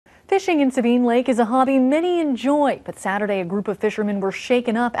Fishing in Sabine Lake is a hobby many enjoy, but Saturday a group of fishermen were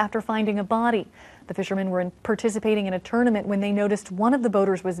shaken up after finding a body. The fishermen were participating in a tournament when they noticed one of the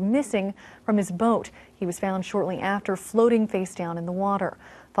boaters was missing from his boat. He was found shortly after, floating face down in the water.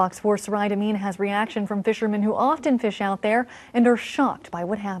 Fox 4's Sarai Demien has reaction from fishermen who often fish out there and are shocked by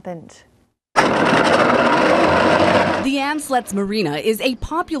what happened. The Ancelet's Marina is a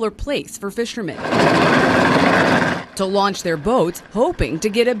popular place for fishermen to launch their boats, hoping to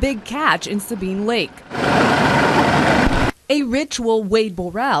get a big catch in Sabine Lake. A ritual Wade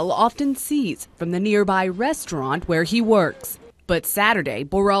Borel often sees from the nearby restaurant where he works. But Saturday,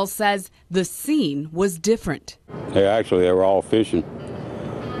 Borel says the scene was different. They were all fishing,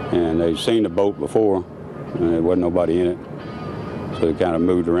 and they'd seen the boat before, and there wasn't nobody in it. So they kind of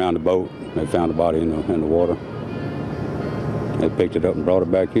moved around the boat. They found the body in the water. They picked it up and brought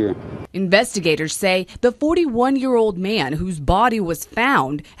it back here. Investigators say the 41-year-old man whose body was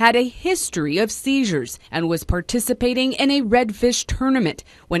found had a history of seizures and was participating in a Redfish Tournament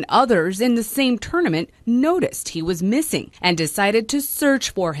when others in the same tournament noticed he was missing and decided to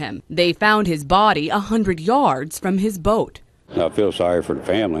search for him. They found his body 100 yards from his boat. I feel sorry for the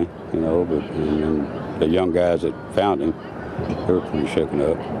family, but and the young guys that found him, they were pretty shaken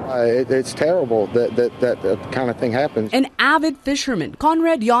up. It's terrible that kind of thing happens. An avid fisherman,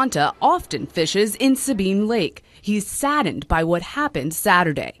 Conrad Yonta, often fishes in Sabine Lake. He's saddened by what happened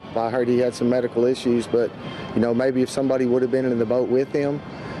Saturday. I heard he had some medical issues, but maybe if somebody would have been in the boat with him,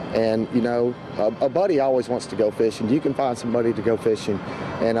 and a buddy always wants to go fishing. You can find somebody to go fishing,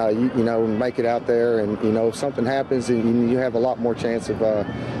 and make it out there. And if something happens, and you have a lot more chance of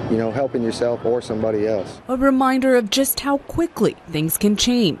helping yourself or somebody else. A reminder of just how quickly things can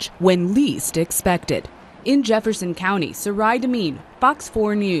change when least expected. In Jefferson County, Sarai Demien, Fox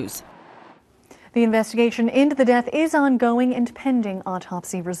 4 News. The investigation into the death is ongoing and pending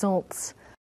autopsy results.